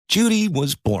Judy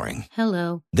was boring.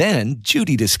 Hello. Then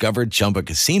Judy discovered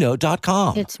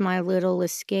ChumbaCasino.com. It's my little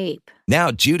escape. Now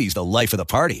Judy's the life of the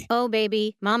party. Oh,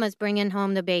 baby, mama's bringing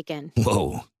home the bacon.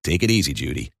 Whoa, take it easy,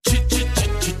 Judy.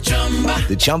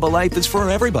 The Chumba life is for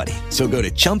everybody. So go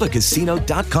to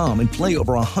ChumbaCasino.com and play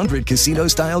over 100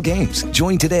 casino-style games.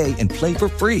 Join today and play for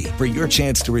free for your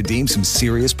chance to redeem some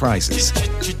serious prizes.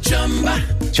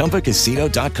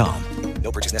 ChumbaCasino.com.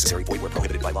 No purchase necessary. Void where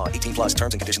prohibited by law. 18 plus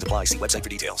terms and conditions apply. See website for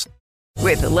details.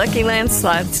 With the Lucky Land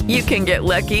Slots, you can get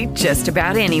lucky just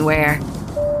about anywhere.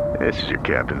 This is your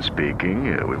captain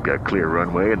speaking. We've got clear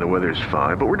runway and the weather's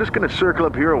fine, but we're just going to circle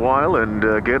up here a while and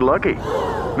get lucky.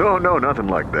 No, nothing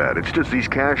like that. It's just these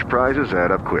cash prizes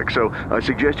add up quick. So I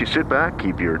suggest you sit back,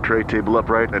 keep your tray table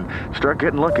upright, and start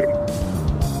getting lucky.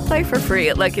 Play for free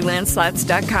at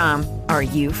LuckyLandSlots.com. Are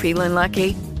you feeling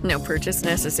lucky? No purchase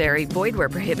necessary. Void where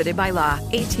prohibited by law.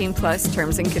 18 plus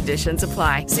terms and conditions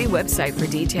apply. See website for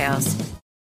details.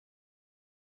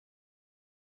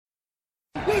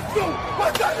 Let's go!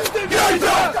 What time is it?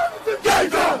 Gator!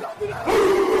 Gator!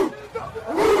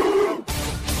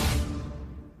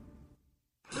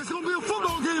 It's gonna be a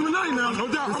football game tonight now. No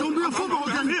doubt. It's gonna be a football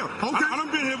game here. Okay. I done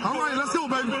been here before. All right, let's go,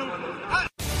 baby.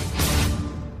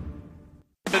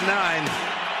 9.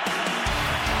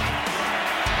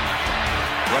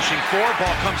 Rushing 4,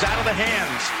 ball comes out of the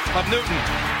hands of Newton.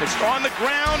 It's on the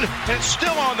ground, and it's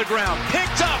still on the ground.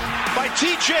 Picked up by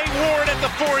T.J. Ward at the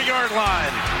 4-yard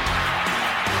line.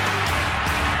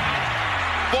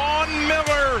 Vaughn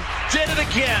Miller did it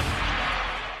again.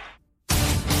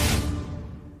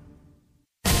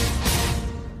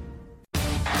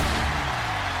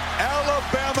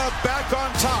 Alabama back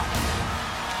on top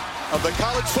of the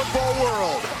college football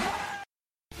world.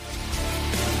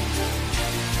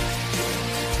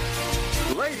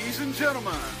 Ladies and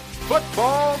gentlemen,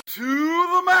 football to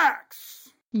the max.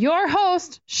 Your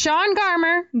host, Sean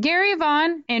Garmer, Gary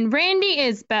Vaughn, and Randy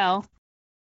Isbell.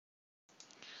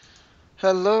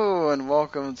 Hello and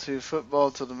welcome to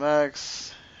Football to the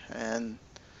Max. And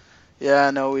yeah,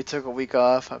 I know we took a week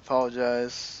off. I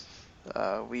apologize.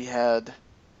 We had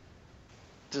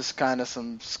just kind of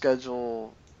some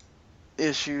schedule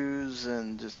issues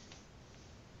and just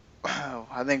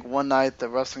I think one night the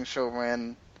wrestling show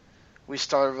ran. We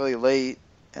started really late,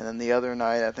 and then the other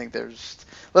night I think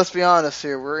let's be honest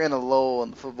here, we're in a lull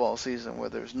in the football season where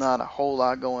there's not a whole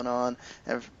lot going on.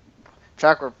 And in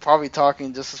fact, we're probably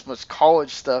talking just as much college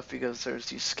stuff because there's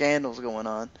these scandals going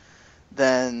on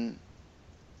than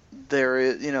there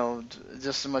is,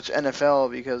 just as much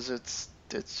NFL because it's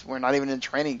we're not even in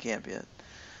training camp yet.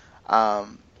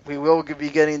 We will be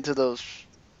getting to those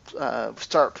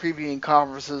start previewing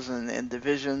conferences and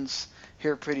divisions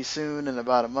here pretty soon in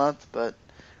about a month, but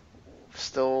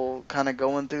still kind of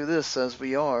going through this as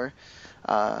we are.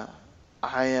 I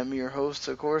am your host,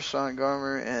 of course, Sean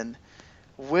Garmer, and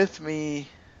with me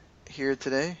here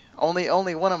today,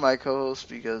 only one of my co-hosts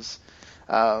because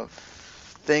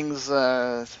things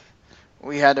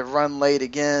we had to run late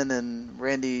again, and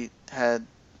Randy had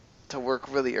to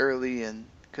work really early and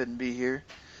couldn't be here.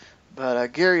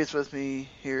 But Gary is with me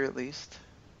here at least.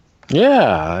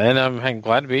 Yeah, and I'm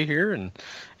glad to be here. And,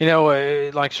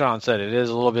 like Sean said, it is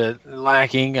a little bit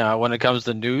lacking when it comes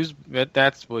to news, but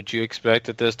that's what you expect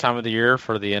at this time of the year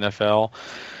for the NFL.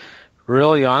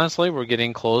 Really, honestly, we're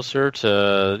getting closer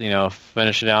to,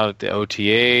 finishing out the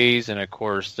OTAs, and, of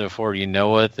course, before you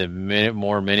know it,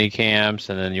 more mini camps,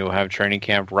 and then you'll have training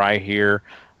camp right here.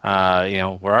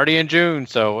 We're already in June,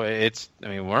 so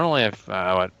we're only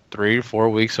 3 to 4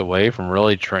 weeks away from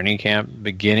really training camp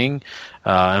beginning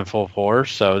in full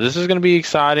force. So this is going to be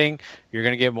exciting. You're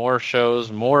going to get more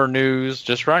shows, more news.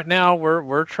 Just right now,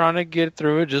 we're trying to get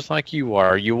through it just like you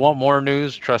are. You want more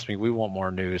news? Trust me, we want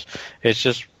more news. It's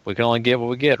just we can only get what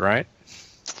we get, right?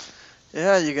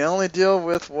 Yeah, you can only deal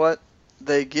with what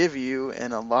they give you,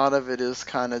 and a lot of it is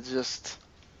kind of just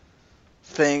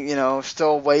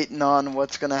still waiting on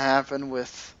what's going to happen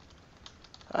with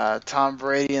Tom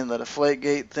Brady and the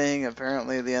Deflategate thing.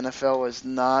 Apparently the NFL is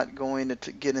not going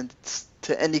to get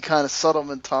into any kind of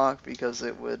settlement talk because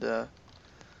it would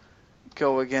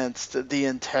go against the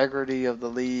integrity of the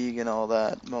league and all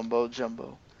that mumbo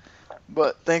jumbo.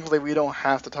 But thankfully we don't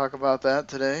have to talk about that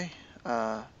today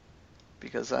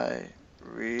because I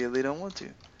really don't want to.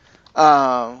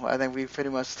 I think we've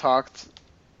pretty much talked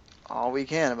all we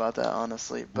can about that,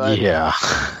 honestly. But yeah.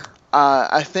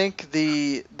 I think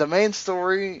the main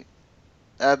story,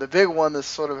 the big one that's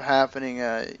sort of happening,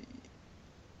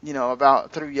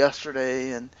 about through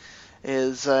yesterday, and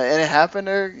is and it happened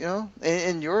there,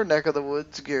 in your neck of the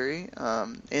woods, Gary,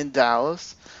 in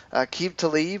Dallas. Aqib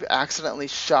Talib accidentally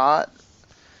shot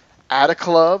at a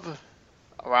club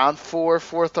around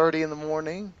 4:30 in the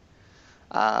morning.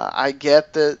 I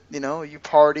get that, you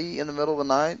party in the middle of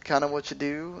the night, kind of what you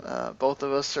do. Both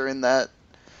of us are in that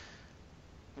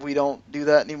we don't do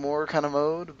that anymore kind of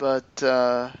mode, but,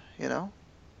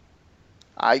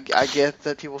 I get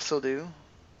that people still do.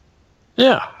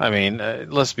 Yeah, I mean,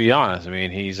 let's be honest. I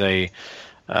mean, he's a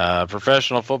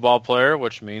professional football player,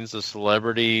 which means the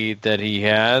celebrity that he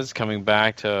has coming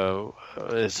back to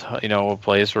his, a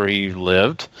place where he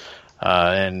lived,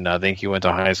 and I think he went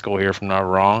to high school here, if I'm not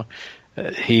wrong.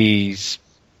 He's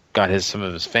got some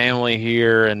of his family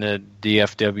here in the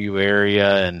DFW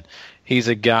area, and he's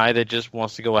a guy that just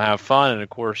wants to go have fun. And of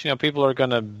course, people are going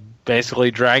to basically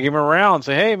drag him around,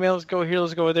 say, "Hey, man, let's go here,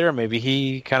 let's go there." Maybe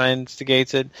he kind of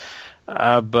instigates it,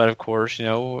 but of course,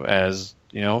 as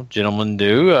gentlemen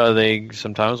do, they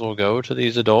sometimes will go to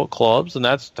these adult clubs, and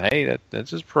that's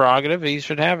his prerogative. He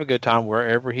should have a good time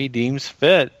wherever he deems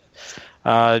fit.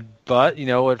 But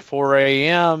at 4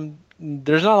 a.m.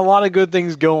 there's not a lot of good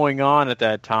things going on at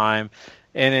that time.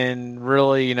 And then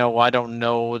really, I don't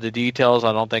know the details.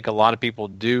 I don't think a lot of people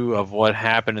do of what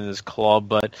happened in this club,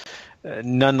 but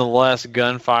nonetheless,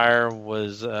 gunfire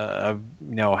was,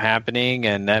 happening,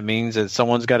 and that means that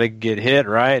someone's got to get hit,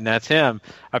 right? And that's him.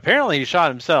 Apparently, he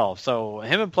shot himself. So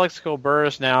him and Plexico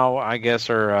Burress now, I guess,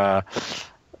 are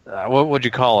what would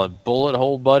you call it? Bullet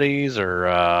hole buddies,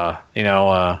 or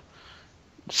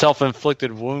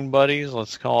self-inflicted wound buddies,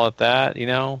 let's call it that,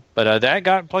 But that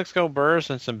got Plexico Burress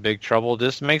in some big trouble.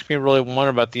 This makes me really wonder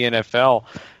about the NFL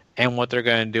and what they're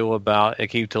going to do about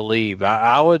Aqib Talib.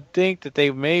 I would think that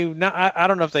they may not. I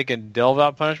don't know if they can delve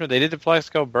out punishment. They did to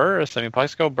Plexico Burress. I mean,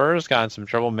 Plexico Burress got in some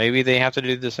trouble. Maybe they have to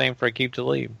do the same for Aqib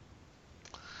Talib.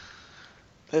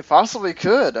 They possibly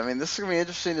could. I mean, this is going to be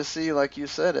interesting to see, like you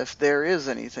said, if there is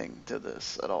anything to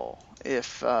this at all.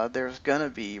 If there's going to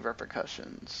be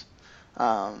repercussions.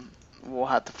 We'll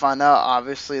have to find out.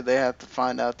 Obviously, they have to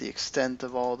find out the extent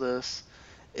of all this.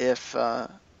 If,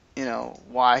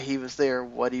 why he was there,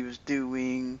 what he was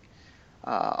doing,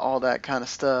 all that kind of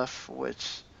stuff,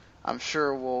 which I'm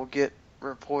sure will get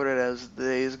reported as the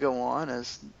days go on,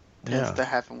 as tends to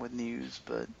happen with news.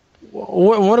 But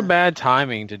what a bad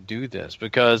timing to do this,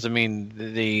 because, I mean,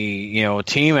 the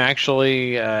team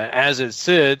actually, as it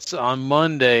sits on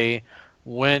Monday,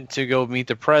 went to go meet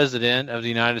the President of the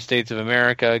United States of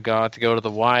America, got to go to the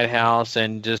White House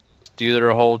and just do their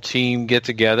whole team get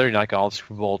together, like all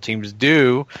Super Bowl teams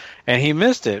do, and he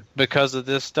missed it because of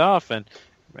this stuff. And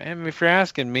man, if you're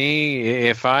asking me,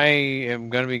 if I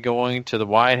am going to be going to the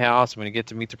White House, I'm going to get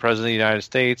to meet the President of the United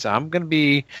States, I'm going to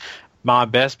be my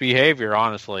best behavior,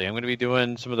 honestly. I'm going to be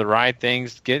doing some of the right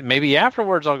things. Maybe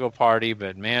afterwards I'll go party,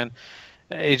 but man,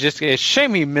 it's a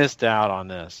shame he missed out on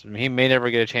this. I mean, he may never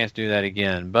get a chance to do that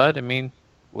again. But, I mean,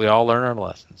 we all learn our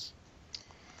lessons.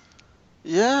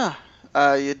 Yeah,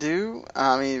 you do.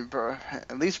 I mean,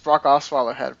 at least Brock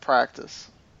Osweiler had practice.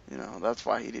 That's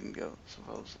why he didn't go,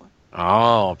 supposedly.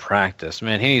 Oh, practice.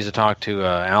 Man, he needs to talk to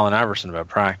Allen Iverson about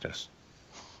practice.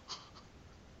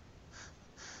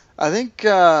 I think,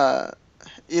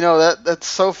 that's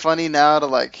so funny now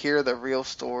to, hear the real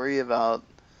story about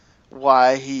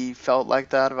why he felt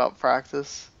like that about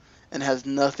practice, and has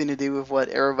nothing to do with what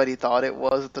everybody thought it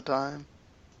was at the time.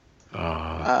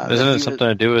 Isn't it something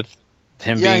to do with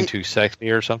him being too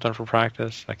sexy or something for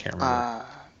practice? I can't remember.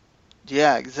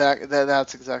 Yeah, exactly.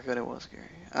 That's exactly what it was, Gary.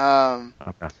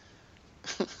 Okay.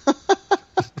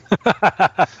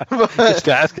 Just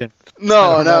asking.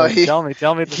 No. Tell me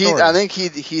the story. I think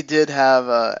he did have.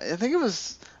 I think it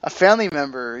was a family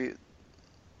member.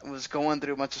 Was going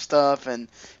through a bunch of stuff, and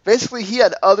basically he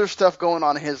had other stuff going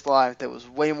on in his life that was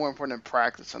way more important than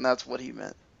practice, and that's what he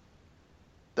meant.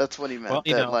 Well,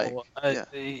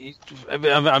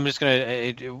 I'm just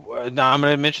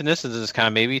gonna mention this as this kind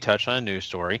of maybe touch on a news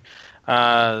story.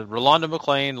 Rolando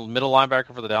McClain, middle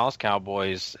linebacker for the Dallas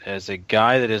Cowboys, is a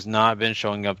guy that has not been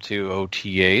showing up to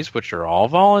OTAs, which are all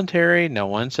voluntary. No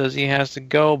one says he has to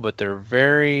go, but they're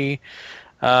very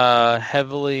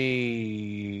heavily,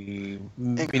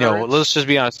 let's just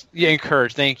be honest. Yeah,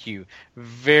 encouraged. Thank you.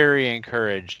 Very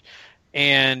encouraged.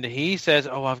 And he says,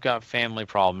 I've got family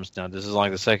problems. Now, this is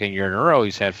like the second year in a row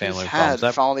he's had family problems. He's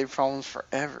had family problems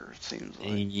forever, it seems like.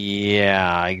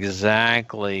 Yeah,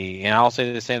 exactly. And I'll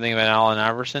say the same thing about Allen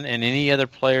Iverson and any other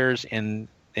players in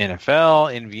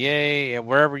NFL, NBA,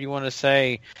 wherever you want to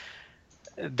say.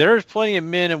 There's plenty of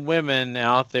men and women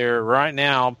out there right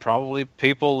now, probably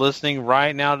people listening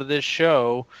right now to this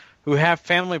show, who have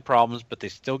family problems, but they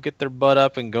still get their butt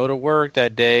up and go to work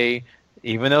that day,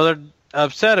 even though they're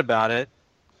upset about it.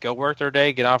 Go work their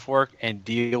day, get off work, and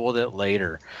deal with it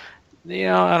later.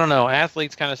 I don't know.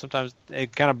 Athletes kind of sometimes,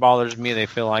 it kind of bothers me. They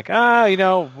feel like,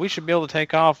 we should be able to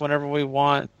take off whenever we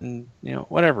want, and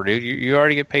whatever, dude. You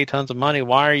already get paid tons of money.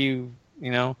 Why are you,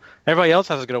 everybody else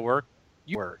has to go to work.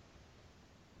 You work.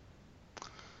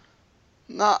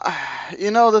 No,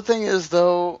 the thing is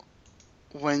though,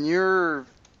 when you're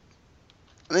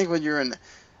in,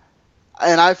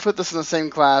 and I put this in the same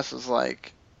class as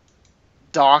like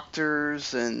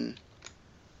doctors and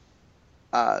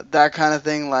that kind of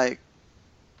thing, like.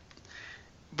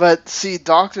 But see,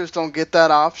 doctors don't get that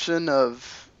option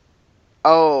of,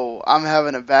 oh, I'm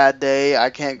having a bad day, I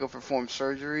can't go perform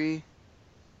surgery,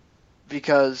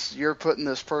 because you're putting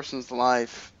this person's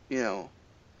life, you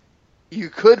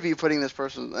could be putting this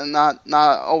person, and not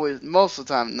always, most of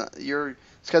the time, you're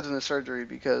scheduling the surgery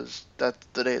because that's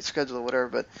the day it's scheduled or whatever,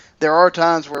 but there are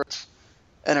times where it's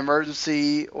an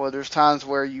emergency, or there's times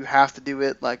where you have to do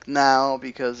it like now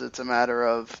because it's a matter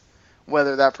of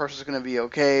whether that person's going to be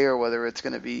okay or whether it's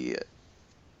going to be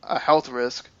a health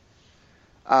risk,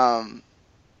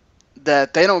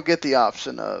 that they don't get the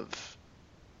option of,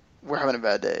 we're having a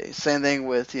bad day. Same thing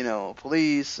with,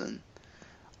 police and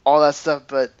all that stuff,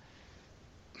 but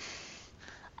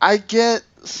I get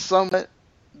somewhat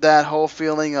that whole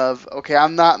feeling of, okay,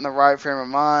 I'm not in the right frame of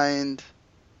mind,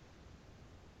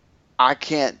 I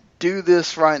can't do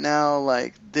this right now,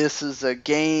 like, this is a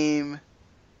game,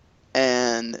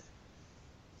 and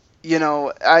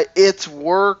it's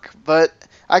work, but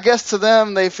I guess to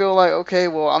them they feel like, okay,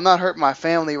 well, I'm not hurting my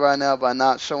family right now by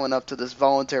not showing up to this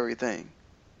voluntary thing.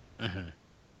 Mm-hmm.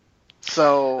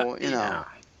 So, Yeah.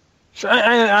 So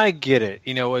I get it.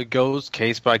 It goes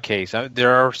case by case.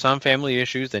 There are some family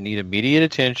issues that need immediate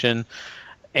attention,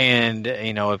 and,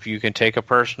 if you can take a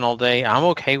personal day, I'm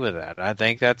okay with that. I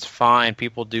think that's fine.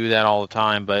 People do that all the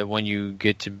time, but when you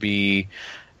get to be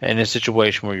in a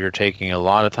situation where you're taking a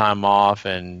lot of time off,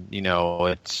 and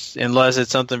it's, unless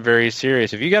it's something very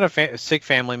serious. If you got a sick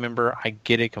family member, I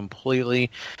get it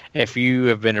completely. If you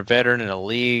have been a veteran in a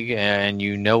league and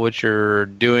you know what you're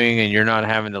doing, and you're not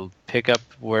having to pick up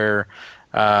where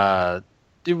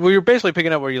you're basically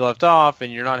picking up where you left off,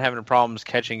 and you're not having problems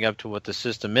catching up to what the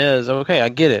system is, okay, I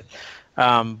get it.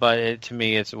 But to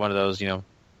me, it's one of those,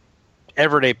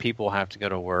 everyday people have to go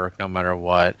to work no matter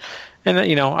what. And,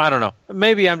 I don't know.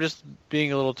 Maybe I'm just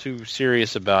being a little too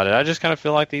serious about it. I just kind of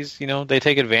feel like these, they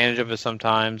take advantage of it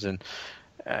sometimes. And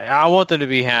I want them to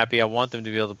be happy. I want them to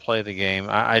be able to play the game.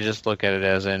 I just look at it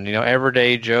as in,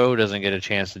 everyday Joe doesn't get a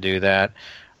chance to do that.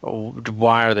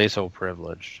 Why are they so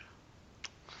privileged?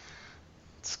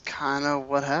 It's kind of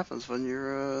what happens when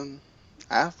you're an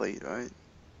athlete, right?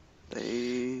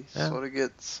 They sort of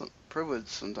get some privilege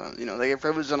sometimes. They get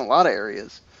privileged in a lot of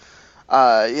areas.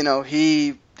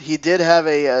 He did have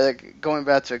going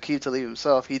back to Aqib Talib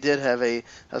himself, he did have a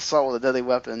assault with a deadly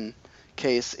weapon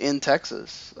case in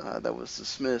Texas that was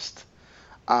dismissed.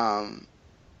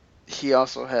 He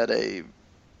also had a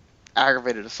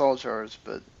aggravated assault charge,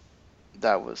 but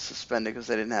that was suspended because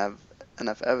they didn't have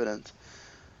enough evidence.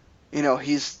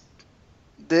 This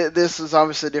is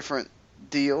obviously a different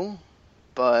deal,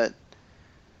 but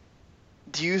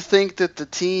do you think that the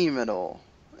team at all,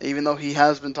 even though he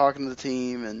has been talking to the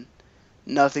team and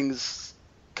nothing's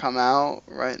come out,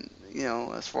 right,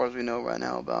 as far as we know right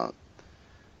now about,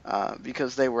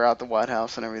 because they were at the White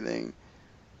House and everything,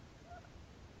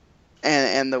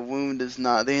 and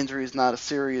the injury is not a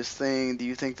serious thing, do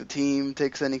you think the team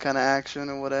takes any kind of action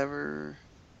or whatever?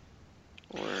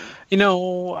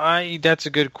 That's a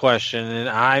good question, and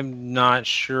I'm not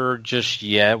sure just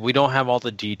yet. We don't have all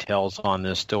the details on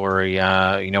this story.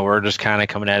 We're just kind of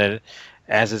coming at it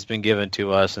as it's been given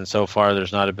to us, and so far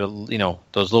there's not a bit,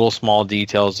 those little small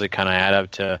details that kind of add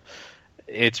up to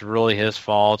it's really his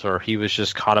fault or he was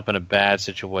just caught up in a bad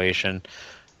situation.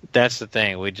 That's the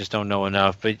thing. We just don't know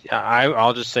enough. But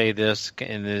I'll just say this,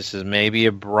 and this is maybe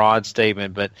a broad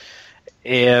statement, but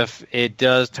if it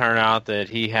does turn out that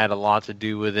he had a lot to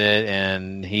do with it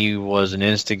and he was an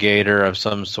instigator of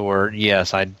some sort,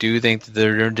 yes, I do think that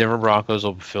the Denver Broncos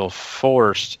will feel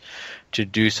forced to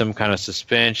do some kind of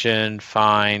suspension,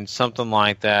 fine, something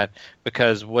like that,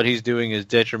 because what he's doing is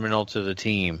detrimental to the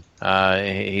team.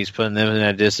 He's putting them in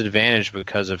a disadvantage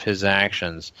because of his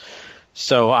actions.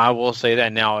 So I will say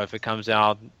that. Now, if it comes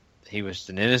out he was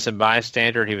an innocent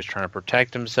bystander, he was trying to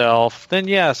protect himself, then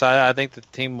yes, I think the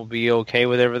team will be okay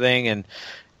with everything and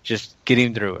just get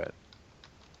him through it.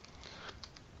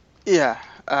 Yeah,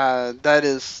 that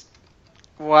is,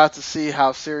 we'll have to see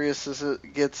how serious this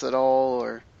gets at all,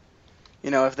 or,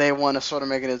 if they want to sort of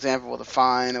make an example with a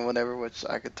fine or whatever, which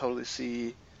I could totally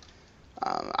see.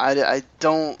 I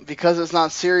don't, because it's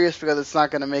not serious, because it's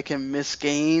not going to make him miss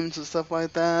games and stuff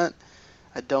like that.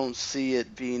 I don't see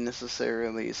it being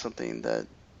necessarily something that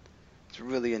is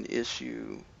really an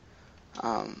issue.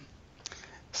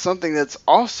 Something that's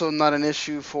also not an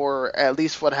issue for at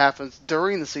least what happens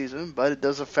during the season, but it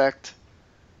does affect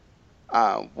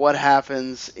what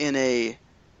happens in a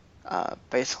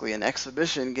basically an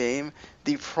exhibition game.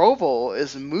 The Pro Bowl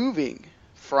is moving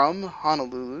from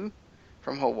Honolulu,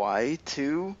 from Hawaii,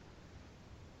 to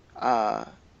from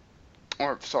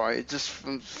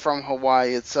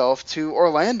Hawaii itself to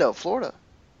Orlando, Florida,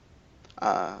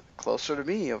 closer to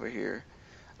me over here.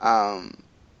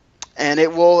 And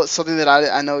it will, something that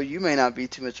I know you may not be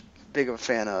too much big of a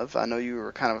fan of. I know you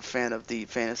were kind of a fan of the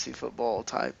fantasy football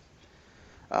type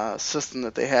system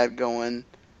that they had going.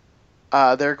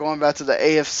 They're going back to the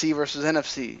AFC versus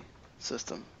NFC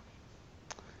system,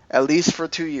 at least for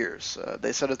 2 years.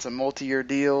 They said it's a multi-year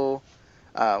deal,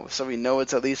 so we know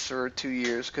it's at least for 2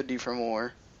 years, could be for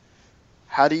more.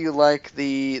 How do you like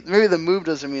maybe the move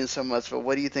doesn't mean so much, but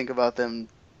what do you think about them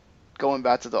going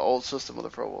back to the old system of the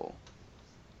Pro Bowl?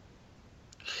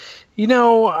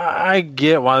 I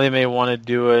get why they may want to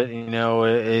do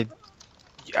it.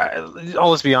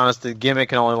 Let's be honest, the gimmick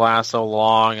can only last so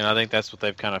long, and I think that's what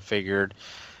they've kind of figured.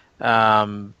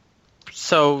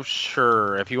 So,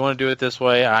 sure, if you want to do it this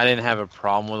way, I didn't have a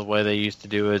problem with the way they used to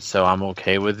do it, so I'm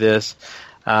okay with this.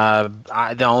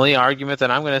 The only argument that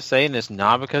I'm going to say, and it's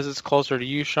not because it's closer to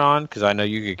you, Sean, because I know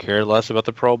you could care less about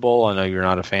the Pro Bowl. I know you're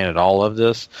not a fan at all of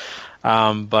this.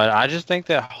 But I just think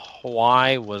that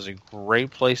Hawaii was a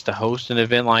great place to host an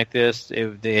event like this.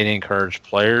 It encouraged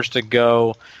players to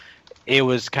go. It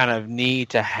was kind of neat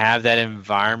to have that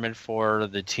environment for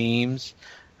the teams.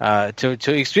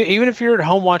 Even if you're at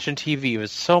home watching TV, it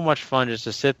was so much fun just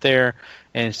to sit there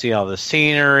and see all the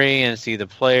scenery and see the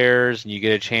players, and you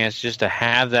get a chance just to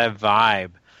have that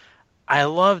vibe. I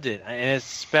loved it, and it's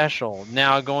special.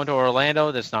 Now, going to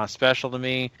Orlando, that's not special to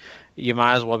me. You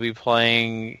might as well be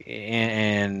playing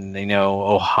in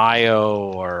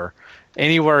Ohio or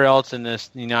anywhere else in this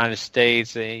United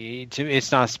States.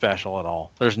 It's not special at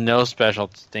all. There's no special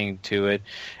thing to it.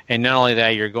 And not only that,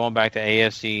 you're going back to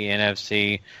AFC,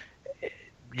 NFC.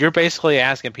 You're basically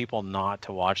asking people not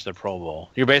to watch the Pro Bowl.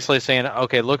 You're basically saying,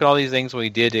 okay, look at all these things we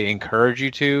did to encourage you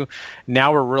to.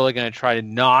 Now we're really going to try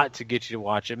not to get you to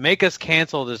watch it. Make us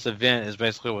cancel this event is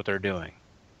basically what they're doing.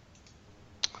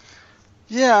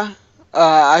 Yeah,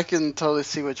 I can totally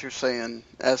see what you're saying.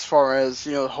 As far as,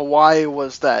 Hawaii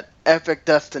was that epic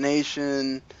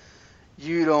destination.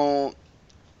 It's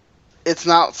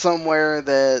not somewhere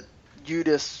that you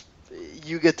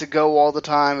get to go all the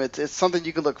time. It's something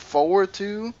you can look forward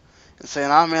to and saying,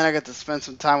 oh man, I get to spend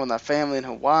some time with my family in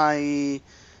Hawaii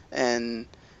and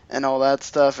all that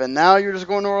stuff. And now you're just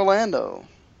going to Orlando.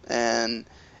 And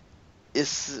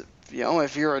it's,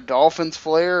 if you're a Dolphins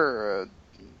player or a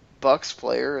Bucks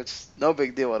player, it's no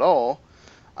big deal at all.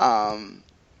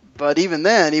 But even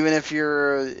then, even if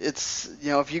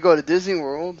if you go to Disney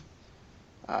World,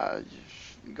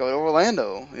 you go to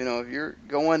Orlando. If you're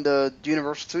going to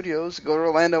Universal Studios, go to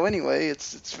Orlando anyway.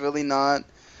 It's really not.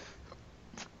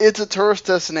 It's a tourist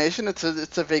destination. It's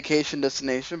a vacation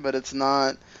destination, but it's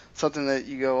not something that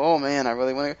you go, oh man, I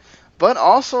really want to. But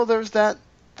also, there's that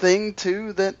thing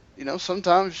too that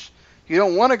sometimes you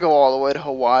don't want to go all the way to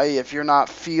Hawaii if you're not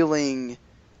feeling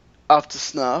up to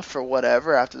snuff or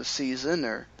whatever after the season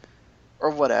or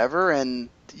whatever, and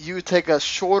you take a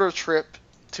shorter trip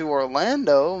to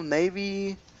Orlando,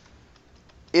 maybe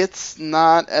it's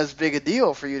not as big a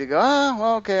deal for you to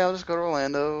go, okay, I'll just go to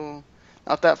Orlando.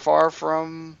 Not that far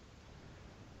from.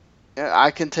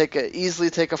 I can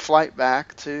easily take a flight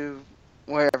back to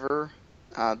wherever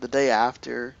the day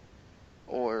after,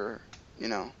 or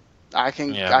I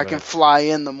can fly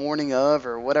in the morning of,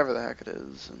 or whatever the heck it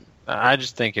is. And I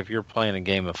just think if you're playing a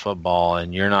game of football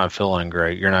and you're not feeling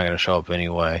great, you're not going to show up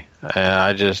anyway.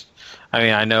 I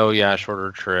know,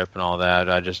 shorter trip and all that.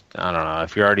 I don't know.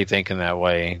 If you're already thinking that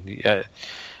way,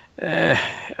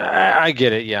 I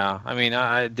get it, yeah.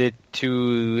 I did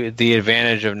to the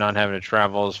advantage of not having to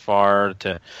travel as far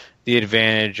to the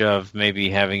advantage of maybe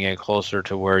having it closer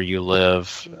to where you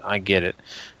live. I get it.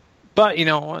 But,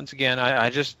 once again,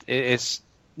 it's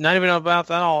not even about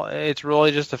that at all. It's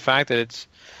really just the fact that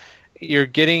you're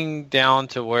getting down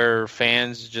to where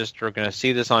fans just are going to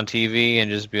see this on TV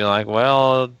and just be like,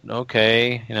 well,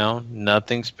 okay,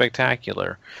 nothing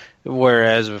spectacular.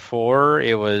 Whereas before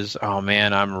it was, oh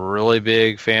man, I'm a really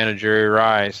big fan of Jerry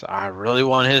Rice. I really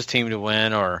want his team to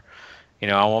win, or,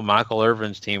 I want Michael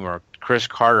Irvin's team or Chris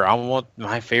Carter. I want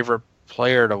my favorite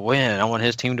player to win. I want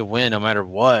his team to win no matter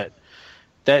what.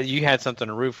 that you had something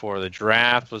to root for. The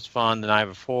draft was fun the night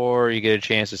before. You get a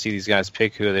chance to see these guys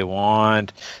pick who they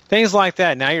want, things like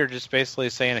that. Now you're just basically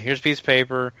saying, here's a piece of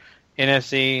paper,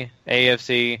 NFC,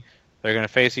 AFC, they're going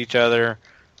to face each other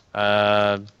in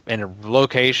a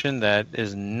location that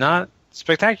is not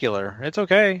spectacular. It's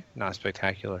okay, not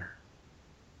spectacular.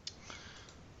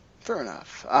 Fair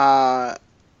enough. I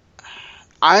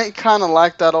kind of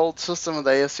like that old system of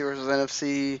the AFC versus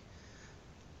NFC.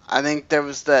 I think it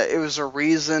was a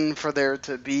reason for there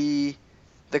to be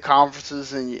the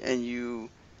conferences, and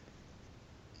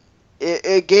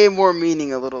it gave more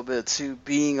meaning a little bit to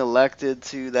being elected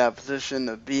to that position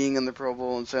of being in the Pro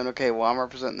Bowl and saying, okay, well, I'm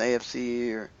representing the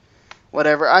AFC or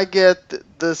whatever. I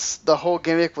get this. The whole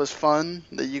gimmick was fun,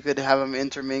 that you could have them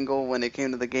intermingle when it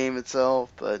came to the game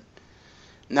itself, but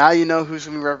now you know who's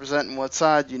going to be representing what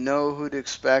side. You know who to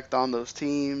expect on those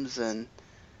teams, and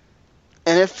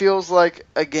it feels like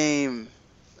a game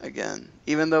again.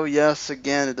 Even though, yes,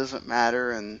 again, it doesn't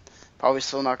matter, and probably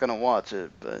still not going to watch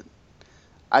it, but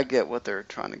I get what they're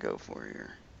trying to go for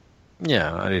here.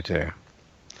 Yeah, I do too.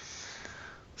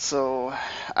 So,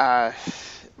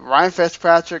 Ryan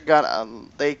Fitzpatrick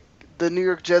the New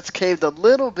York Jets caved a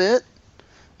little bit.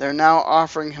 They're now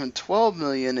offering him $12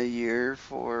 million a year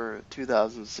for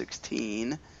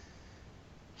 2016.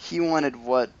 He wanted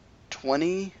what,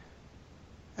 20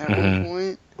 at one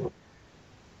point?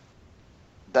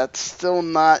 That's still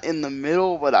not in the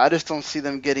middle, but I just don't see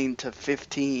them getting to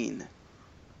 15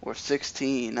 or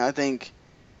 16. I think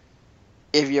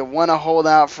if you want to hold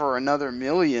out for another $1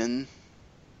 million,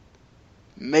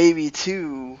 maybe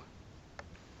 2,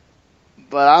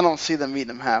 but I don't see them meeting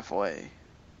them halfway.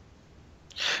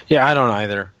 Yeah, I don't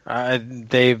either.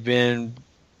 They've been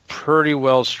pretty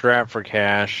well strapped for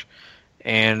cash,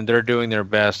 and they're doing their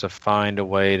best to find a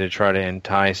way to try to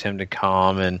entice him to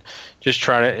come and just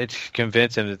try to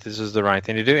convince him that this is the right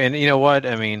thing to do. And you know what?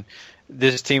 I mean,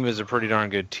 this team is a pretty darn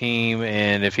good team,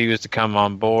 and if he was to come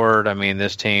on board, I mean,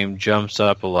 this team jumps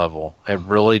up a level. It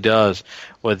really does.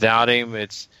 Without him,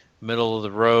 it's middle of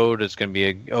the road. It's going to be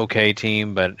an okay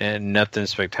team, but nothing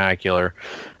spectacular.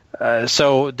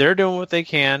 So they're doing what they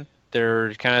can.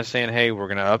 They're kind of saying, hey, we're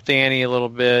going to up the ante a little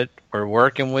bit. We're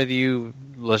working with you.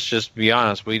 Let's just be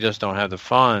honest. We just don't have the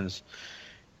funds.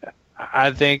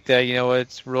 I think that,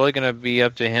 it's really going to be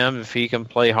up to him if he can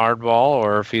play hardball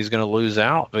or if he's going to lose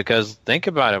out. Because think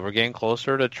about it. We're getting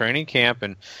closer to training camp,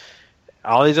 and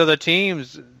all these other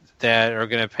teams that are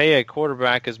going to pay a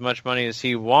quarterback as much money as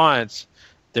he wants,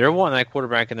 they're wanting that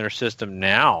quarterback in their system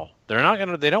now. They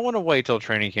don't want to wait till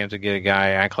training camp to get a guy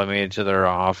acclimated to their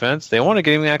offense. They want to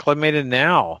get him acclimated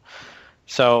now.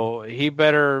 So he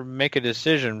better make a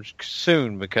decision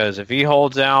soon, because if he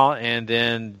holds out and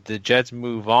then the Jets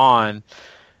move on,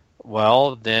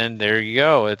 well, then there you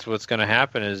go. It's what's going to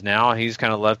happen is now he's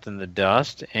kind of left in the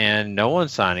dust and no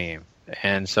one's signing him.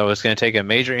 And so it's going to take a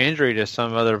major injury to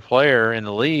some other player in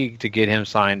the league to get him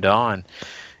signed on.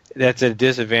 That's a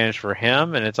disadvantage for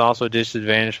him, and it's also a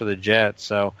disadvantage for the Jets.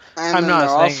 So and I'm not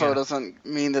saying also doesn't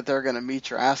mean that they're going to meet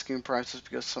your asking prices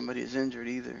because somebody is injured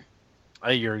either.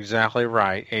 You're exactly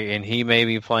right, and he may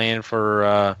be playing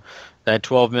for that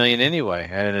 $12 million anyway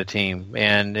at a team,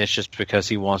 and it's just because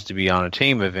he wants to be on a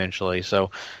team eventually.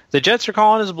 So the Jets are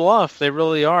calling his bluff; they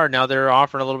really are. Now they're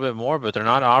offering a little bit more, but they're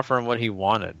not offering what he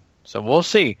wanted. So we'll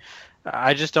see.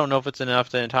 I just don't know if it's enough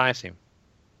to entice him.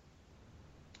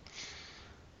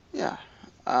 Yeah.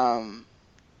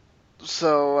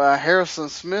 So Harrison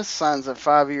Smith signs a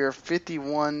 5-year,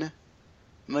 $51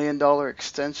 million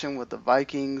extension with the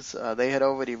Vikings. They had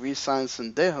already re-signed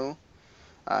Sendejo,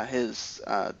 his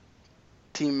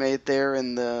teammate there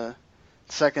in the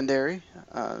secondary.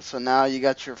 So now you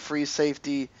got your free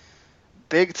safety,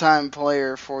 big-time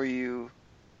player for you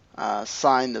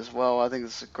signed as well. I think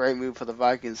it's a great move for the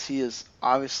Vikings. He is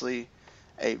obviously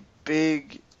a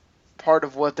big part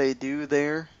of what they do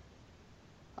there.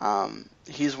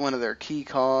 He's one of their key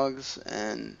cogs,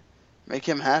 and make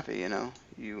him happy,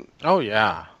 Oh,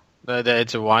 yeah.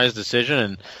 It's a wise decision,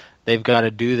 and they've got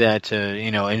to do that to,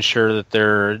 ensure that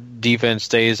their defense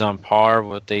stays on par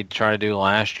with what they tried to do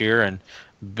last year and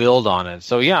build on it.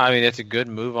 So, yeah, I mean, it's a good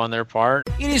move on their part.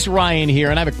 It is Ryan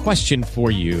here, and I have a question for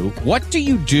you. What do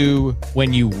you do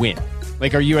when you win?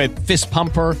 Like, are you a fist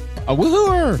pumper, a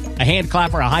woohooer, a hand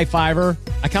clapper, a high fiver?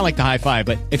 I kind of like the high five,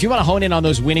 but if you want to hone in on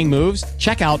those winning moves,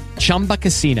 check out Chumba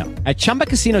Casino. At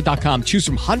ChumbaCasino.com, choose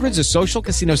from hundreds of social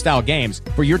casino-style games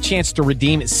for your chance to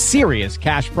redeem serious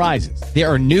cash prizes. There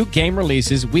are new game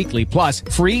releases weekly, plus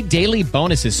free daily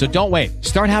bonuses. So don't wait.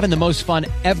 Start having the most fun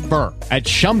ever at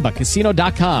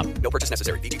ChumbaCasino.com. No purchase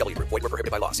necessary. VGW. Void where prohibited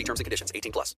by law. See terms and conditions.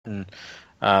 18+.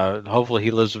 And hopefully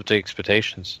he lives up to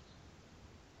expectations.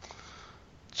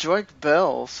 Joique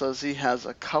Bell says he has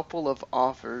a couple of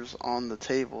offers on the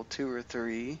table, 2 or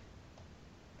 3.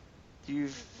 Do you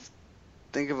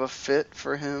think of a fit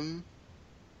for him?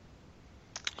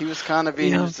 He was kind of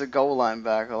being used the goal line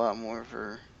back a lot more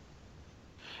for...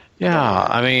 Yeah,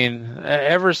 I mean,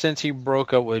 ever since he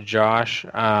broke up with Josh,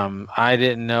 I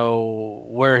didn't know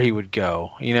where he would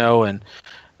go, and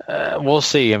we'll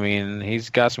see. I mean,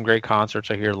 he's got some great concerts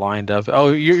I hear lined up.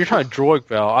 Oh, you're talking Joique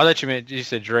Bell. I thought you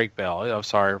said Drake Bell. Oh,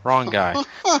 sorry, wrong guy.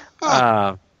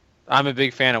 I'm a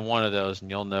big fan of one of those, and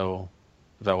you'll know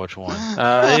about which one.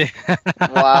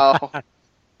 Wow.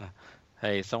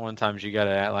 Hey, sometimes you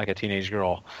gotta act like a teenage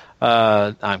girl.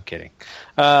 I'm kidding.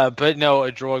 But no,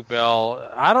 Joique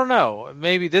Bell, I don't know.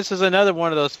 Maybe this is another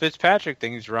one of those Fitzpatrick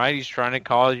things, right? He's trying to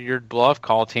call your bluff,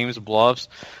 call teams' bluffs,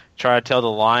 try to tell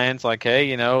the Lions, like,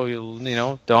 hey,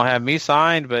 don't have me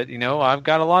signed, but, I've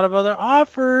got a lot of other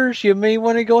offers. You may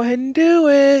want to go ahead and do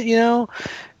it,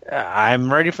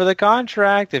 I'm ready for the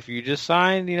contract. If you just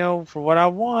sign, for what I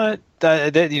want,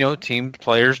 team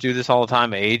players do this all the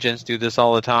time. Agents do this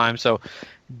all the time. So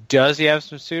does he have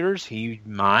some suitors? He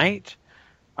might.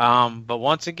 But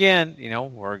once again,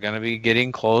 we're going to be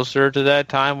getting closer to that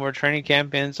time where training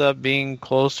camp ends up being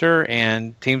closer,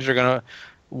 and teams are going to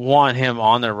want him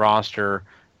on their roster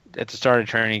at the start of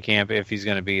training camp if he's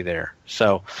going to be there.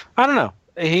 So I don't know.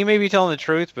 He may be telling the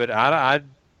truth, but I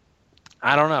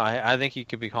don't know. I think he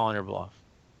could be calling your bluff.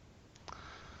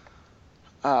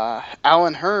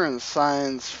 Allen Hurns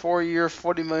signs 4-year,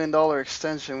 $40 million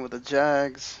extension with the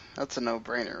Jags. That's a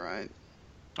no-brainer, right?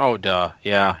 Oh, duh.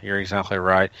 Yeah, you're exactly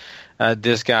right.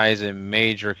 This guy is a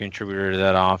major contributor to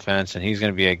that offense, and he's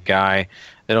going to be a guy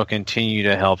that'll continue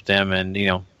to help them. And,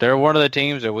 they're one of the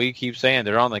teams that we keep saying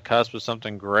they're on the cusp of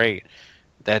something great.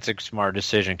 That's a smart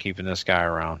decision, keeping this guy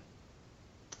around.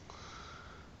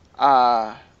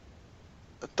 I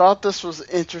thought this was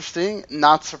interesting,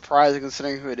 not surprising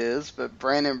considering who it is, but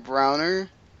Brandon Browner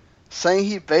saying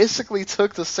he basically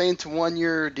took the Saints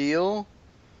 1-year deal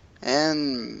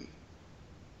and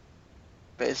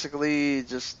basically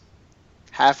just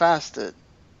half-assed it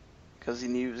because he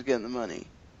knew he was getting the money.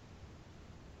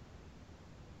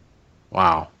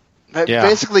 Wow. Yeah.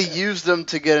 Basically used them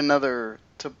to get another,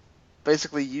 be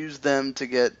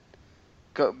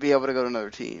able to go to another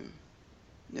team.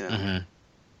 Mm-hmm.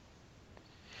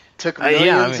 Took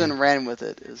millions and ran with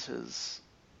it is his.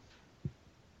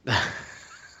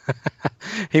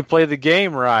 He played the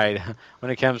game right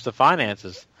when it comes to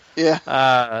finances. Yeah.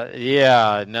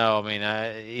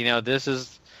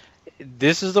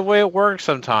 This is the way it works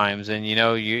sometimes, and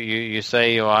you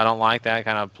say, I don't like that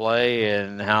kind of play,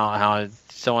 and how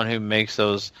someone who makes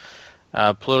those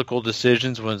political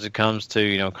decisions when it comes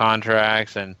to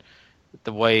contracts and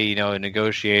the way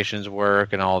negotiations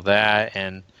work and all that,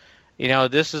 and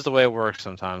this is the way it works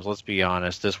sometimes. Let's be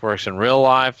honest. This works in real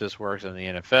life. This works in the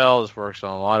NFL. This works in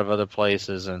a lot of other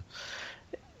places. And,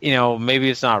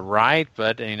 maybe it's not right,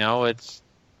 but, it's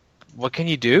what can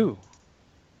you do?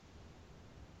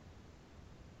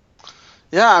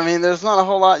 Yeah, there's not a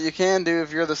whole lot you can do.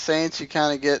 If you're the Saints,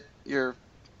 you're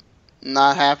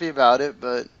not happy about it,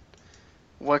 but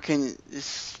what can you...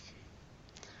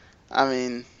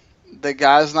 the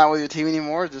guy's not with your team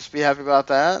anymore. Just be happy about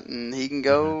that, and he can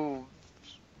go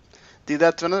do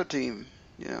that to another team.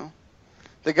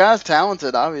 The guy's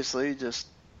talented, obviously. Just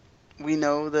we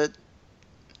know that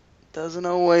doesn't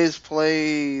always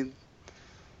play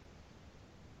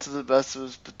to the best of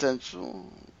his potential.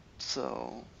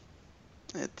 So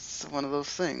it's one of those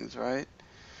things, right?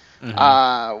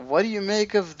 Mm-hmm. What do you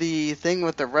make of the thing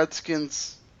with the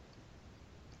Redskins'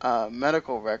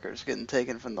 medical records getting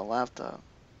taken from the laptop?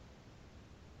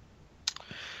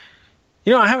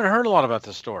 I haven't heard a lot about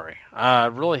this story. I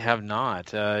really have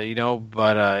not.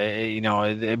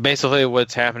 Basically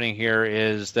what's happening here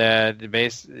is that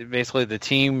basically the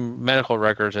team medical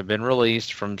records have been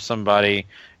released from somebody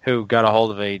who got a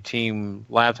hold of a team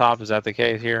laptop. Is that the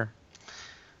case here?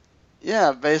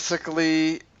 Yeah,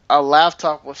 basically a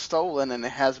laptop was stolen and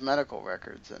it has medical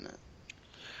records in it.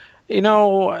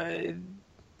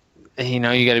 you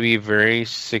got to be very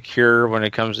secure when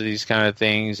it comes to these kind of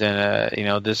things.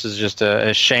 And, this is just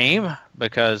a shame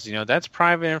because, that's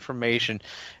private information.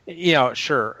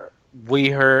 Sure, we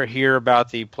hear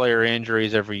about the player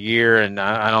injuries every year, and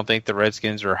I don't think the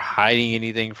Redskins are hiding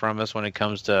anything from us when it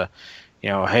comes to,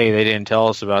 hey, they didn't tell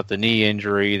us about the knee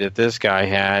injury that this guy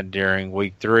had during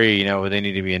week 3, they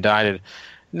need to be indicted.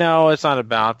 No, it's not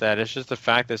about that. It's just the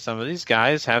fact that some of these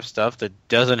guys have stuff that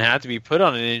doesn't have to be put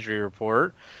on an injury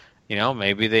report.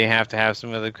 Maybe they have to have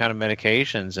some other kind of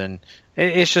medications, and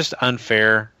it's just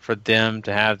unfair for them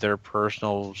to have their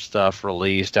personal stuff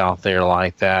released out there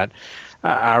like that.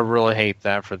 I really hate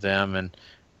that for them, and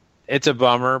it's a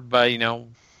bummer, but,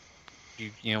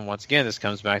 once again, this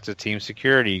comes back to team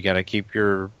security. You got to keep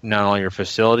not only your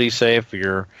facility safe,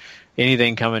 but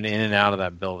anything coming in and out of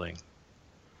that building.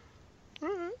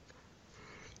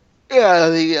 Yeah,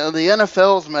 the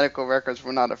NFL's medical records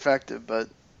were not affected, but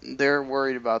they're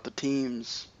worried about the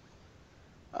team's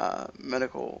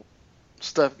medical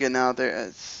stuff getting out there.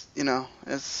 It's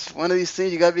one of these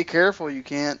things you got to be careful. You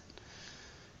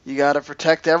got to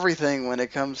protect everything when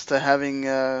it comes to having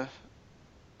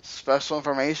special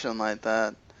information like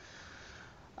that.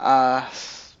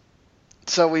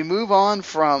 So we move on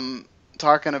from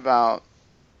talking about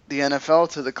the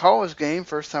NFL to the college game.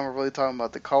 First time we're really talking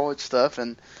about the college stuff,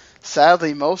 and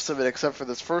sadly, most of it, except for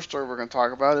this first story we're going to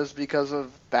talk about, is because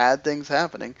of bad things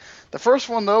happening. The first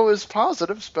one, though, is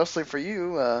positive, especially for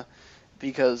you,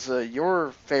 because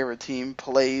your favorite team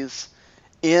plays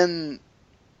in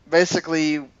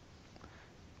basically,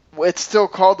 it's still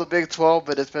called the Big 12,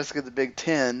 but it's basically the Big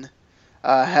 10,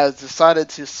 has decided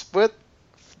to split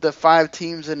the 5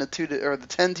 teams into the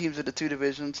 10 teams into 2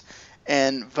 divisions,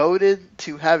 and voted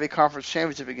to have a conference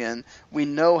championship again. We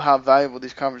know how valuable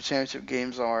these conference championship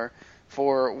games are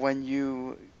for when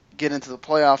you get into the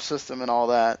playoff system and all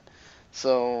that.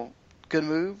 So, good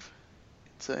move,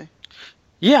 I'd say.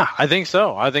 Yeah, I think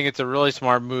so. I think it's a really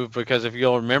smart move because if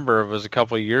you'll remember, it was a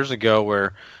couple of years ago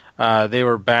where they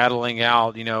were battling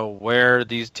out, where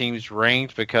these teams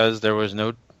ranked because there was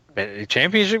no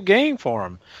championship game for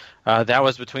them. That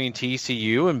was between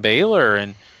TCU and Baylor,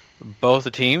 and both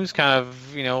the teams kind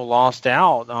of, lost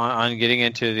out on getting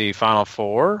into the Final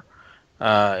Four.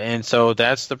 And so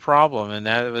that's the problem. And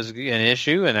that was an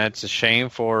issue, and that's a shame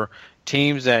for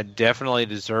teams that definitely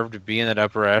deserve to be in that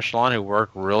upper echelon who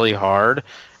work really hard.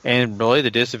 And really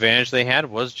the disadvantage they had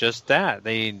was just that.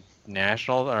 Not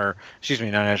national,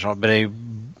 but a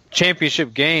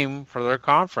championship game for their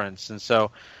conference. And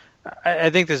so I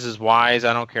think this is wise.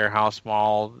 I don't care how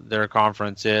small their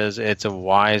conference is. It's a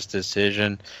wise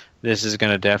decision. This is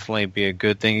going to definitely be a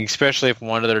good thing, especially if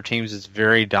one of their teams is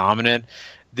very dominant.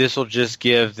 This will just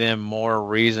give them more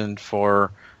reason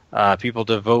for people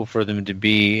to vote for them to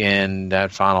be in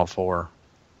that Final Four.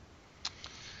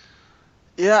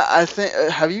 Yeah, I think.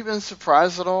 Have you been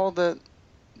surprised at all that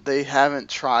they haven't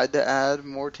tried to add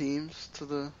more teams to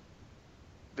the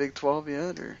Big 12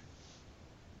 yet, or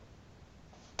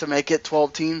to make it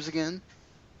 12 teams again?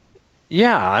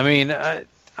 Yeah, I mean,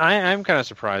 I'm kind of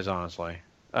surprised, honestly.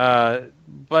 But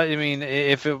I mean,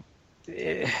 I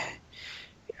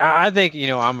think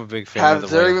I'm a big fan. Have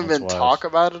there even been talk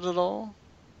about it at all?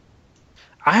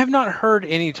 I have not heard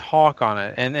any talk on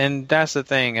it, and that's the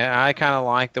thing. I kind of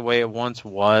like the way it once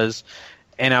was,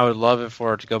 and I would love it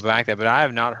for it to go back there. But I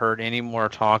have not heard any more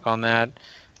talk on that.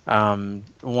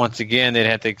 Once again, they'd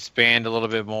have to expand a little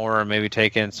bit more and maybe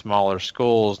take in smaller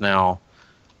schools. Now,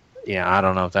 I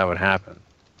don't know if that would happen.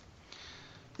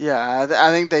 Yeah,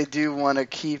 I think they do want to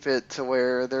keep it to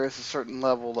where there is a certain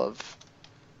level of,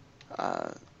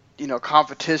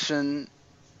 competition,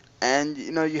 and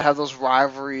you have those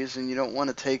rivalries, and you don't want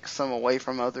to take some away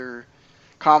from other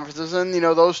conferences, and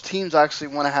those teams actually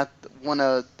want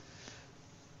to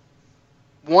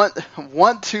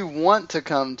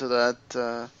come to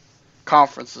that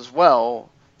conference as well,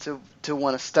 to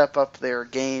want to step up their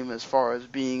game as far as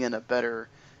being in a better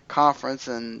conference.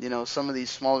 And some of these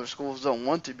smaller schools don't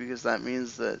want to, because that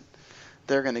means that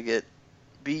they're going to get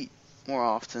beat more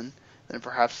often than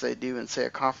perhaps they do in, say, a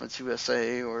Conference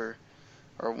USA or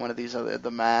one of these other, the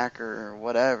MAC or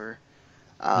whatever.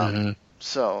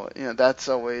 So that's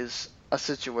always a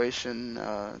situation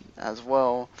as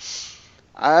well.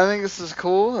 I think this is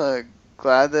cool.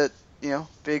 Glad that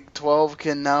Big 12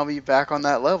 can now be back on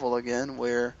that level again,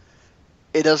 where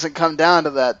it doesn't come down to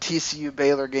that TCU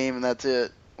Baylor game and that's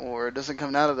it, or it doesn't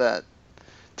come down to that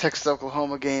Texas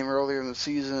Oklahoma game earlier in the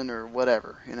season or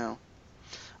whatever.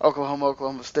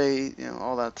 Oklahoma State,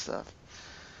 all that stuff.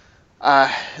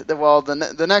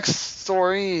 The next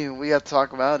story we have to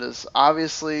talk about is,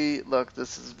 obviously, look,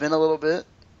 this has been a little bit.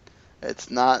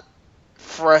 It's not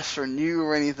fresh or new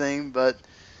or anything, but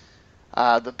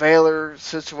the Baylor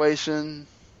situation,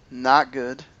 not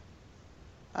good.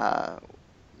 Art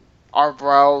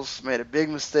Briles made a big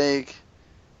mistake.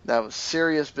 That was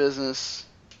serious business,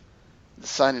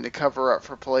 deciding to cover up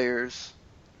for players.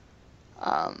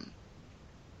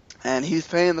 And he's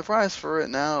paying the price for it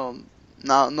now,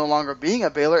 no longer being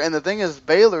at Baylor. And the thing is,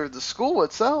 Baylor, the school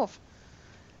itself,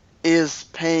 is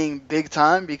paying big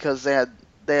time because they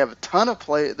have a ton of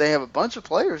they have a bunch of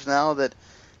players now that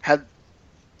had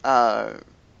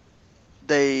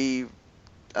they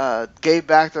gave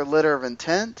back their letter of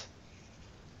intent,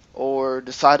 or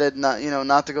decided not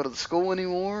to go to the school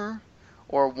anymore,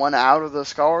 or won out of the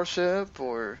scholarship,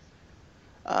 or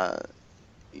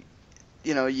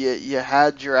you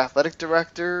had your athletic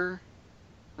director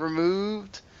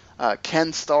removed,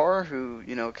 Ken Starr,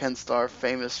 Ken Starr,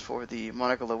 famous for the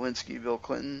Monica Lewinsky, Bill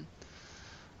Clinton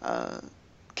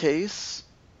case,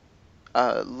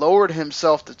 lowered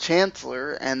himself to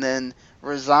chancellor and then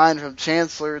resigned from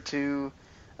chancellor to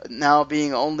now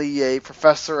being only a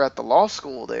professor at the law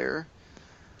school there.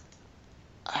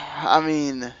 I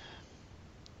mean,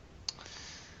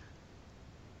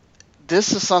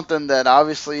 this is something that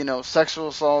obviously, sexual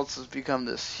assaults has become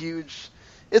this huge,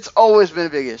 it's always been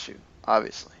a big issue,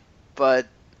 obviously, but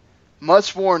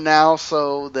much more now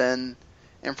so than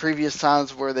in previous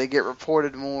times where they get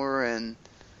reported more, and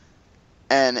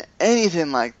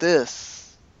anything like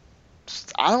this,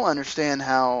 I don't understand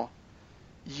how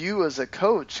you as a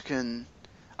coach can,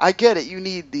 I get it, you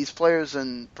need these players,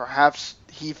 and perhaps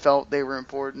he felt they were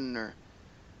important, or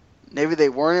maybe they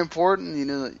weren't important.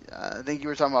 I think you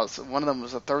were talking about one of them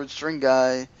was a third string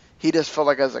guy. He just felt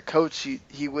like as a coach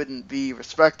he wouldn't be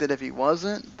respected if he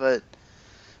wasn't, but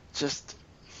just,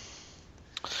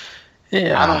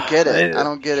 yeah, I don't get it. I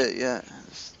don't get it yet.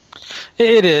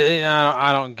 It is.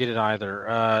 I don't get it either.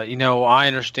 I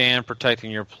understand protecting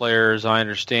your players. I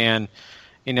understand,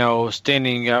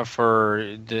 standing up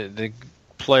for the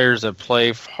players that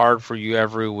play hard for you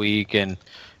every week and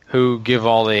who give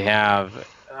all they have.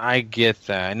 I get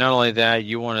that. And not only that,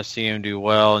 you want to see him do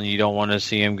well, and you don't want to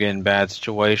see him get in bad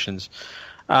situations.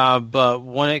 But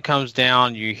when it comes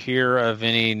down, you hear of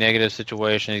any negative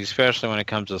situation, especially when it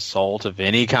comes to assault of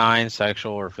any kind,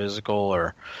 sexual or physical,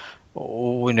 or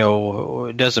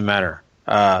it doesn't matter.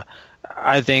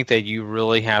 I think that you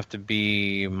really have to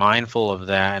be mindful of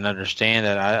that and understand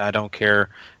that I don't care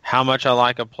how much I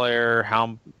like a player,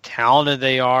 how talented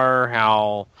they are,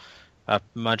 how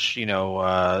much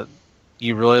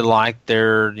you really like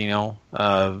their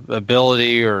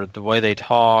ability or the way they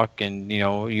talk, and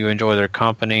you enjoy their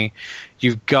company.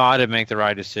 You've got to make the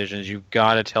right decisions. You've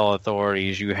got to tell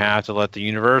authorities. You have to let the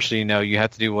university know. You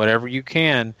have to do whatever you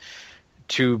can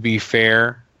to be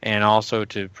fair, and also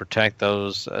to protect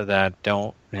those that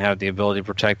don't have the ability to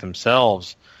protect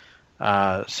themselves.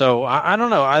 So I don't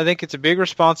know. I think it's a big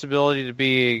responsibility to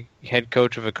be a head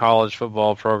coach of a college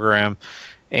football program,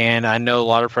 and I know a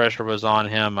lot of pressure was on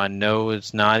him. I know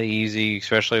it's not easy,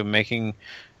 especially making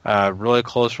really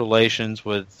close relations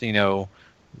with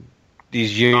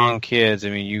these young kids.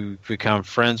 I mean, you become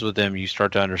friends with them, you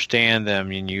start to understand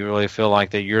them, and you really feel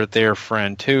like that you're their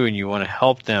friend too, and you want to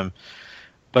help them.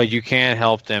 But you can't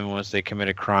help them once they commit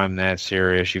a crime that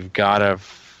serious. You've got to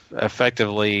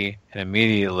effectively and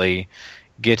immediately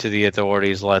get to the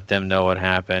authorities, let them know what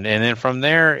happened. And then from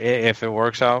there, if it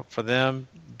works out for them,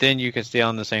 then you can stay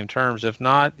on the same terms. If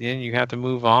not, then you have to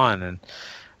move on. And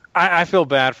I feel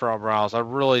bad for Art Briles. I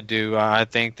really do. I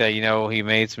think that, he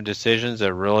made some decisions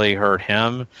that really hurt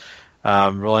him,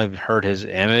 really hurt his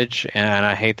image, and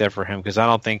I hate that for him because I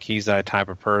don't think he's that type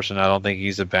of person. I don't think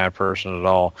he's a bad person at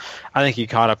all. I think he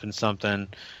caught up in something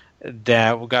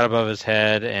that got above his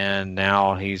head, and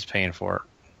now he's paying for it.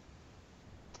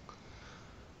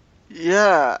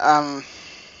 Yeah.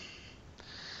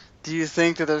 Do you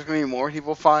think that there's going to be more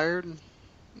people fired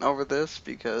over this?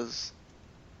 Because,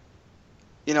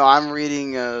 I'm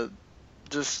reading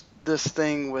just this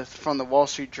thing from the Wall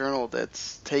Street Journal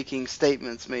that's taking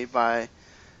statements made by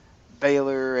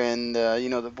Baylor and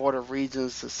the Board of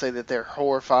Regents to say that they're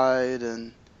horrified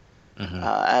and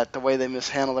at the way they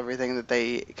mishandled everything, that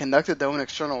they conducted their own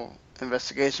external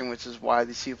investigation, which is why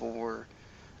these people were,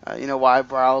 why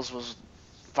Briles was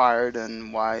fired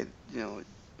and why you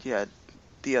had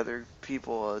the other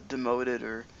people demoted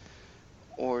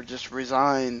or just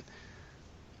resign.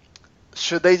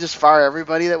 Should they just fire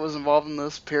everybody that was involved in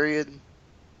this, period?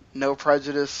 No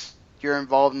prejudice. You're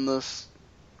involved in this.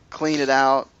 Clean it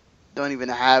out. Don't even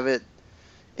have it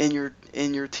in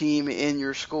your team, in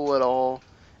your school at all.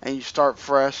 And you start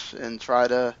fresh and try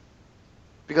to...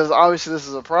 Because obviously this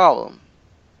is a problem.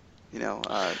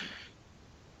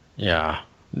 Yeah.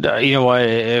 You know what?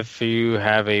 If you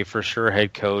have a for sure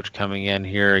head coach coming in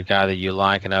here, a guy that you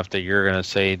like enough that you're going to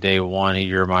say day one,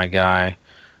 you're my guy,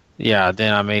 yeah,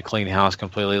 then I may clean house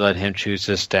completely, let him choose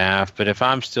his staff. But if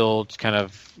I'm still kind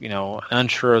of,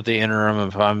 unsure of the interim,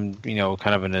 if I'm,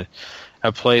 kind of in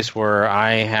a place where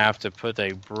I have to put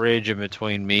a bridge in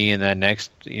between me and that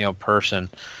next, person,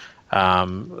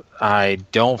 I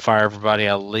don't fire everybody.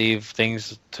 I leave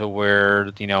things to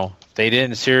where, they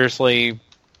didn't seriously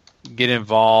get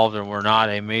involved and were not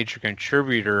a major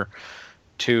contributor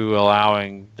to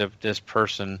allowing this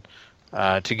person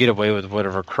to get away with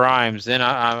whatever crimes, then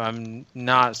I'm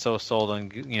not so sold on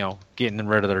getting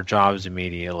rid of their jobs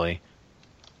immediately.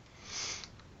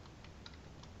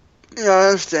 Yeah, I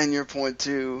understand your point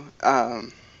too.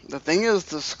 The thing is,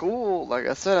 the school, like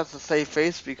I said, has to save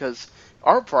face because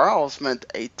Art Briles meant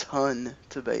a ton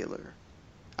to Baylor.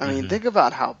 I mean, think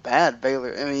about how bad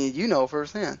Baylor. I mean,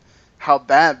 firsthand how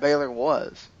bad Baylor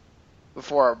was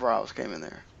before Art Briles came in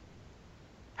there.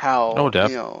 How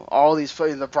all these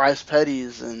players, the Bryce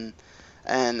Pettys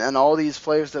and all these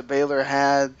players that Baylor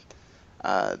had,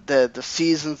 the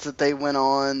seasons that they went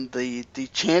on, the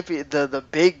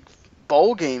big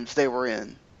bowl games they were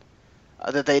in,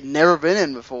 that they'd never been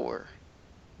in before,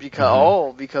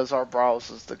 because Art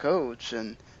Briles is the coach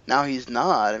and now he's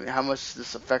not. I mean, how much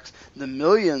this affects the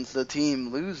millions the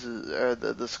team loses, or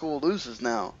the school loses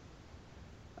now.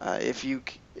 If you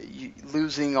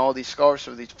losing all these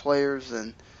scholarships for these players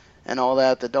and all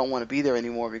that don't want to be there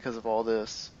anymore because of all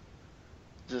this.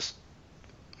 Just,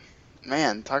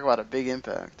 man, talk about a big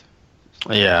impact.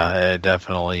 Yeah, it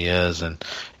definitely is. And,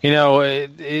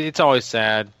 it's always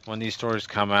sad when these stories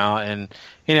come out. And,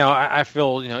 I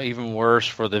feel, even worse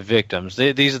for the victims.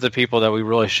 These are the people that we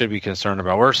really should be concerned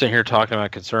about. We're sitting here talking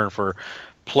about concern for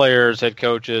players, head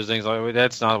coaches, things like that.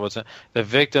 That's not what's the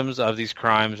victims of these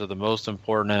crimes are the most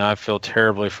important, and I feel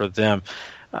terribly for them.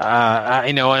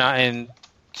 And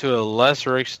to a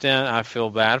lesser extent, I feel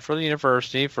bad for the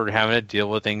university for having to deal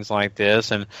with things like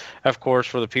this, and of course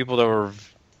for the people that were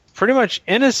pretty much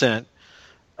innocent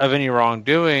of any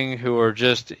wrongdoing who are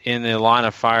just in the line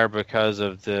of fire because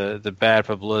of the bad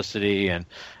publicity and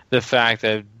the fact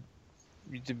that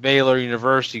Baylor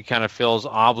University kind of feels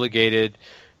obligated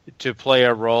to play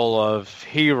a role of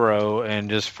hero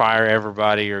and just fire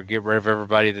everybody or get rid of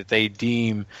everybody that they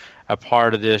deem a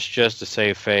part of this just to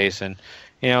save face. And,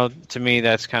 to me,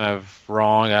 that's kind of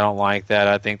wrong. I don't like that.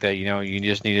 I think that, you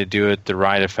just need to do it the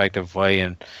right, effective way.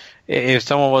 And if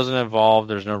someone wasn't involved,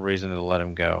 there's no reason to let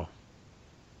him go.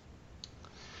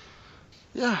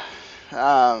 Yeah.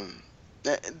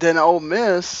 Then Ole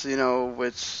Miss,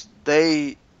 which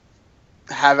they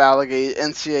have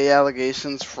NCAA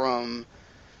allegations from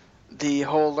the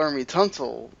whole Laremy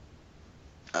Tunsil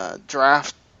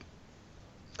draft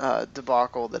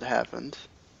debacle that happened,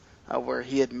 where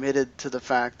he admitted to the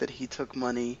fact that he took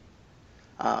money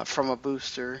from a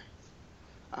booster.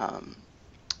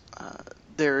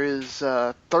 There is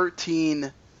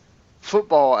 13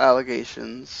 football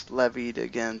allegations levied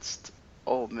against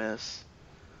Ole Miss.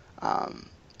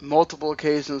 Multiple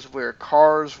occasions where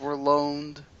cars were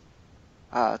loaned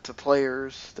to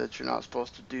players that you're not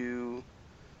supposed to do.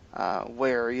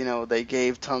 Where, they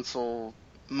gave Tunsil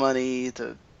money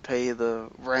to pay the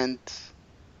rent,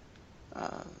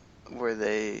 where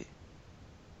they,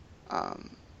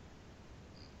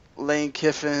 Lane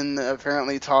Kiffin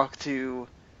apparently talked to,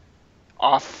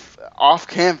 off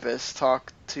campus,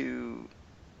 talked to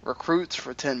recruits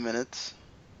for 10 minutes,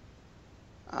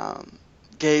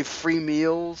 gave free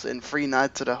meals and free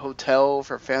nights at a hotel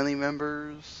for family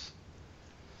members,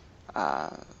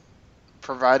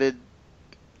 provided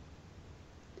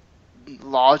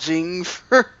lodging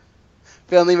for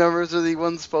family members that he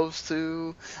wasn't supposed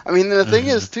to. I mean, the thing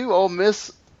is, too, Ole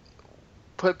Miss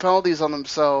put penalties on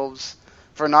themselves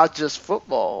for not just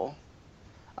football,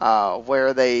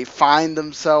 where they fine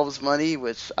themselves money,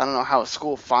 which I don't know how a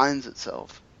school fines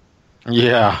itself.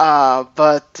 Yeah.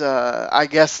 But I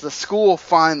guess the school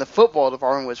fined the football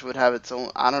department, which would have its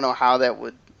own. I don't know how that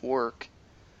would work.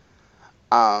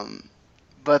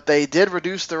 But they did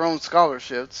reduce their own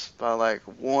scholarships by like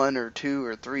 1 or 2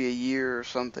 or 3 a year or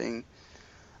something.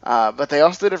 But they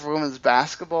also did it for women's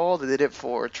basketball. They did it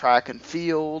for track and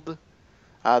field.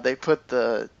 They put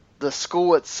the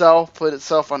school itself put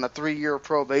itself on a 3-year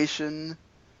probation.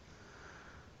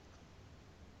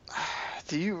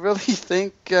 Do you really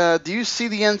think? Do you see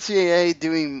the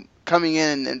NCAA coming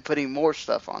in and putting more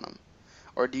stuff on them,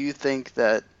 or do you think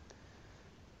that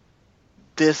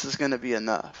this is going to be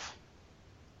enough?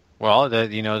 Well, that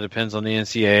depends on the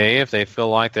NCAA. If they feel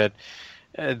like that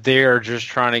they are just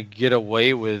trying to get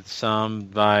away with some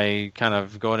by kind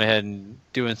of going ahead and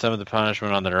doing some of the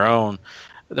punishment on their own.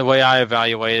 The way I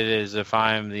evaluate it is if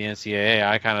I'm the NCAA,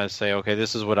 I kind of say, okay,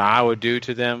 this is what I would do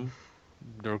to them,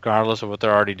 regardless of what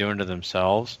they're already doing to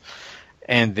themselves,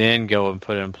 and then go and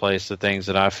put in place the things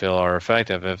that I feel are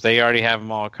effective. If they already have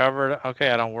them all covered, okay,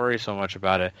 I don't worry so much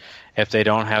about it. If they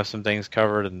don't have some things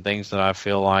covered and things that I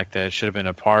feel like that should have been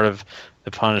a part of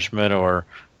the punishment or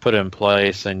put in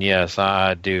place, and yes,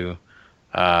 I do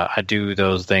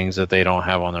those things that they don't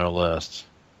have on their list.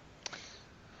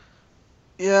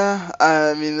 Yeah,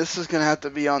 I mean, this is going to have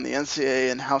to be on the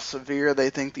NCAA and how severe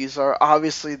they think these are.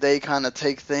 Obviously, they kind of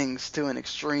take things to an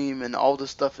extreme, and all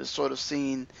this stuff is sort of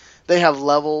seen. They have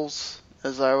levels,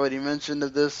 as I already mentioned,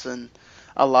 of this, and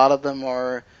a lot of them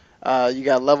are, you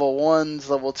got level 1s,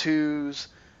 level 2s.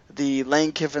 The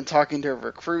Lane Kiffin talking to a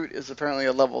recruit is apparently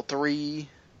a level 3.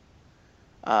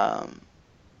 The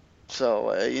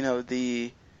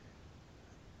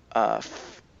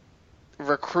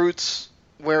recruits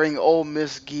wearing Ole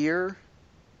Miss gear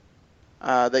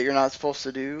that you're not supposed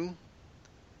to do,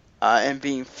 and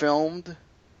being filmed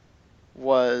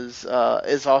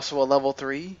is also a level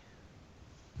 3.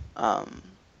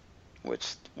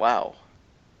 Which, wow.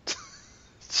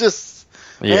 It's just,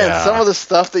 man, some of the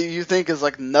stuff that you think is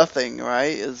like nothing,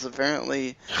 right, is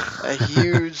apparently a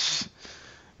huge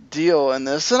deal in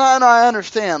this. And I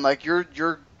understand, like,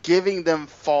 you're giving them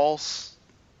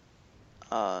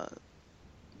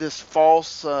this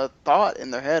false thought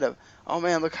in their head of, oh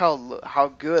man, look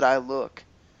how good I look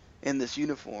in this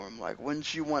uniform. Like,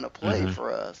 wouldn't you want to play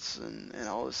for us and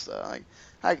all this stuff? Like,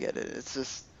 I get it. It's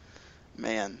just,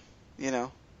 man,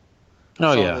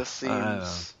 Oh, some yeah. of this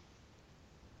seems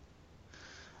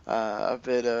a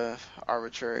bit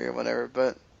arbitrary or whatever.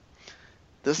 But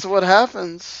this is what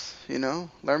happens,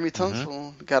 Laramie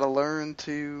Tunsil. Got to learn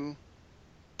to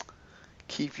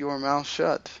keep your mouth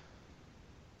shut.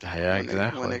 Yeah,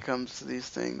 exactly. When it comes to these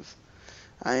things.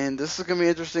 And this is going to be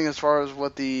interesting as far as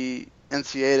what the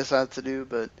NCAA decides to do,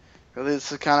 but really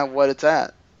this is kind of what it's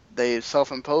at. They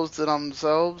self-imposed it on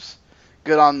themselves.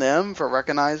 Good on them for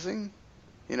recognizing,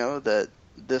 that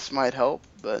this might help,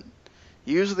 but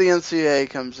usually the NCAA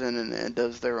comes in and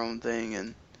does their own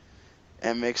thing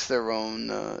and makes their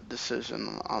own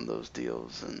decision on those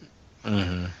deals.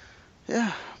 And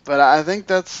yeah, but I think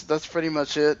that's pretty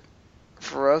much it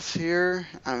for us here.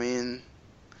 I mean,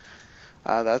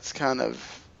 that's kind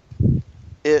of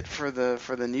it for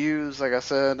the news. Like I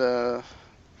said,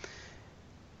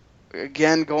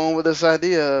 again, going with this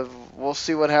idea of we'll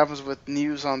see what happens with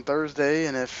news on Thursday,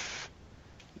 and if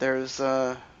there's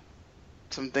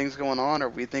some things going on or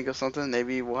we think of something,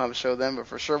 maybe we'll have a show then. But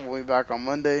for sure, we'll be back on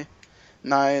Monday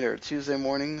night or Tuesday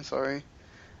morning. Sorry.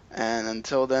 And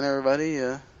until then, everybody,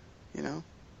 have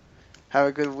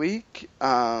a good week.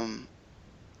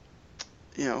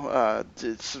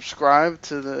 Subscribe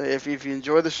to if you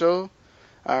enjoy the show,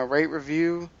 rate,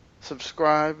 review,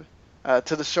 subscribe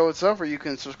to the show itself, or you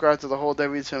can subscribe to the whole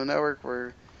WTM network,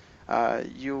 where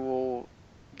you will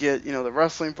get the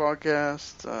wrestling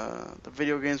podcast, the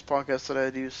video games podcast that I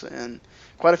do, and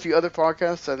quite a few other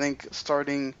podcasts. I think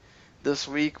starting this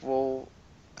week we'll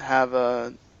have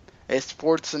a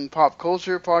sports and pop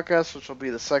culture podcast, which will be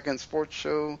the second sports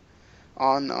show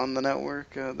on the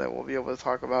network that we'll be able to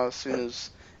talk about as soon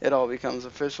as it all becomes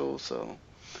official. So,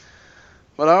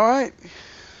 but all right,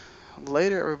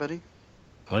 later, everybody.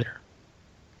 Later.